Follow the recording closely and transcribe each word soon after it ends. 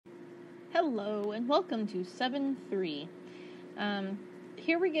Hello and welcome to 7.3.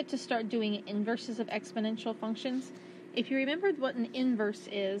 Here we get to start doing inverses of exponential functions. If you remembered what an inverse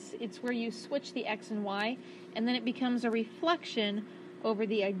is, it's where you switch the x and y and then it becomes a reflection over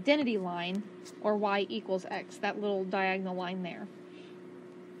the identity line, or y equals x, that little diagonal line there.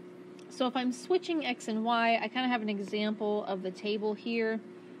 So if I'm switching x and y, I kind of have an example of the table here.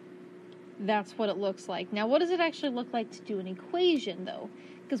 That's what it looks like. Now, what does it actually look like to do an equation, though?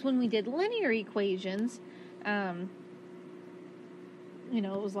 Because when we did linear equations, it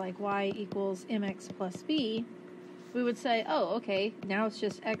was like y equals mx plus b. We would say, oh, okay, now it's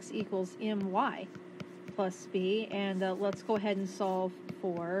just x equals my plus b, and let's go ahead and solve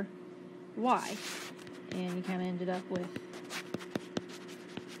for y. And you kind of ended up with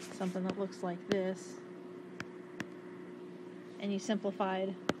something that looks like this. And you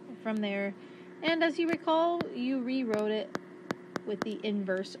simplified from there. And as you recall, you rewrote it with the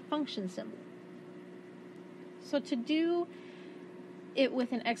inverse function symbol. So to do it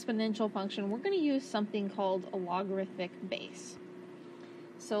with an exponential function, we're going to use something called a logarithmic base.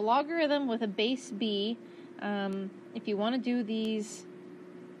 So logarithm with a base b, if you want to do these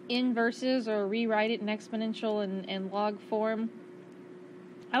inverses or rewrite it in exponential and log form,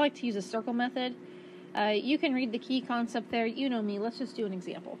 I like to use a circle method. You can read the key concept there. You know me. Let's just do an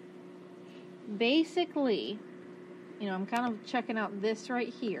example. Basically, I'm kind of checking out this right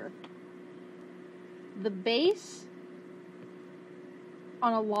here. The base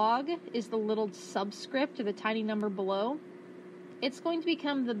on a log is the little subscript or the tiny number below. It's going to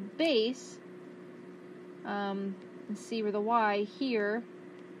become the base. Let's see where the y here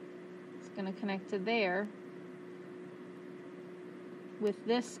is going to connect to there with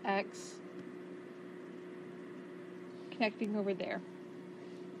this x connecting over there.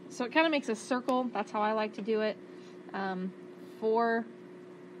 So it kind of makes a circle. That's how I like to do it. 4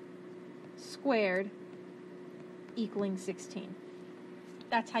 squared equaling 16.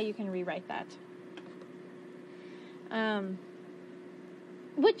 That's how you can rewrite that.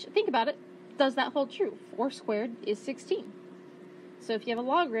 Which, think about it, does that hold true? 4 squared is 16. So if you have a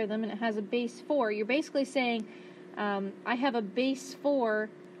logarithm and it has a base 4, you're basically saying, I have a base 4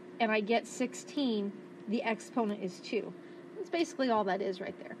 and I get 16, the exponent is 2. That's basically all that is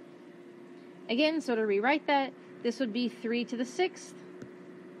right there. Again, so to rewrite that, this would be 3 to the 6th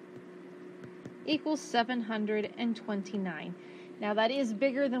equals 729. Now that is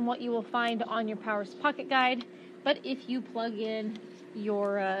bigger than what you will find on your Powers Pocket Guide, but if you plug in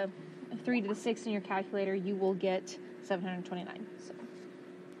your 3 to the 6th in your calculator, you will get 729. So.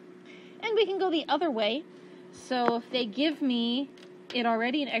 And we can go the other way. So if they give me it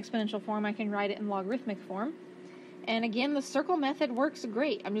already in exponential form, I can write it in logarithmic form. And again, the circle method works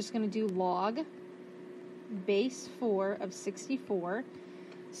great. I'm just going to do log base 4 of 64.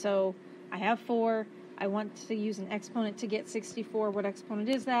 So I have 4. I want to use an exponent to get 64. What exponent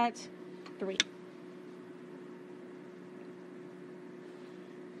is that? 3.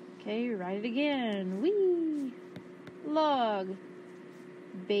 Okay, write it again. Whee! Log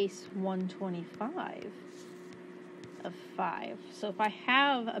base 125 of 5. So if I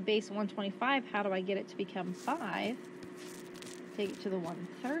have a base 125, how do I get it to become 5? Take it to the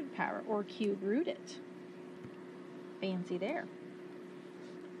 1/3 power, or cube root it. Fancy there.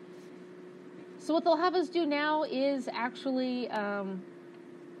 So what they'll have us do now is actually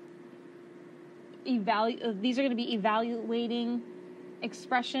these are going to be evaluating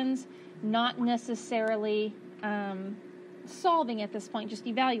expressions, not necessarily solving at this point, just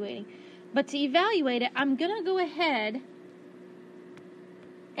evaluating. But to evaluate it, I'm going to go ahead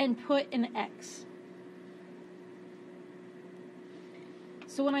and put an x.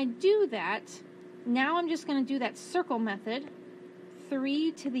 So when I do that, now I'm just going to do that circle method.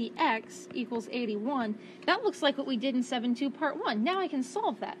 3 to the x equals 81. That looks like what we did in 7.2 part 1. Now I can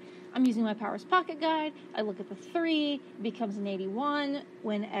solve that. I'm using my Powers Pocket Guide. I look at the 3. It becomes an 81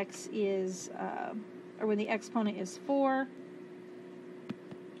 when x is, or when the exponent is 4.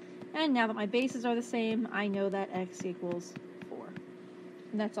 And now that my bases are the same, I know that x equals 4.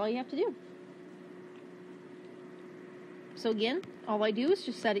 And that's all you have to do. So again, all I do is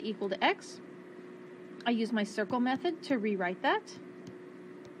just set it equal to x. I use my circle method to rewrite that.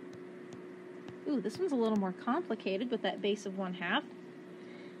 Ooh, this one's a little more complicated with that base of 1/2.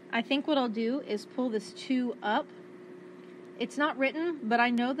 I think what I'll do is pull this 2 up. It's not written, but I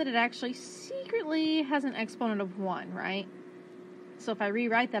know that it actually secretly has an exponent of 1, right? So if I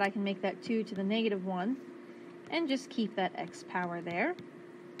rewrite that, I can make that 2 to the negative 1 and just keep that x power there.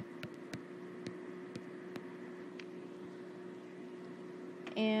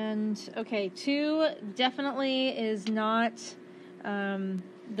 And, okay, 2 definitely is not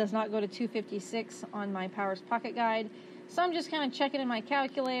does not go to 256 on my Powers Pocket Guide. So I'm just kind of checking in my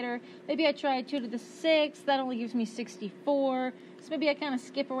calculator. Maybe I try 2 to the 6. That only gives me 64. So maybe I kind of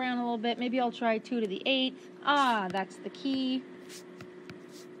skip around a little bit. Maybe I'll try 2 to the 8th. Ah, that's the key.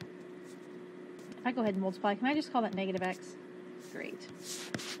 If I go ahead and multiply, can I just call that negative x? Great.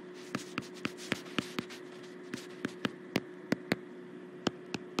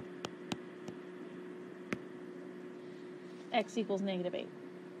 X equals negative 8.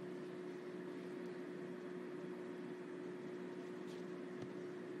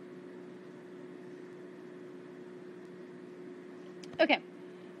 Okay,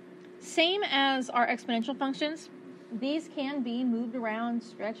 same as our exponential functions, these can be moved around,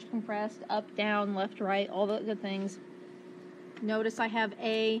 stretched, compressed, up, down, left, right, all the good things. Notice I have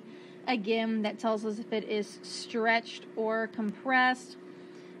A again that tells us if it is stretched or compressed.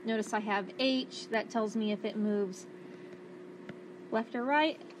 Notice I have H that tells me if it moves left or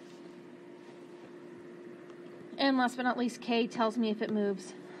right. And last but not least, K tells me if it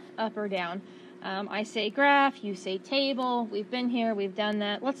moves up or down. I say graph, you say table. We've been here, we've done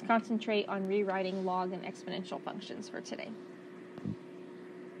that. Let's concentrate on rewriting log and exponential functions for today.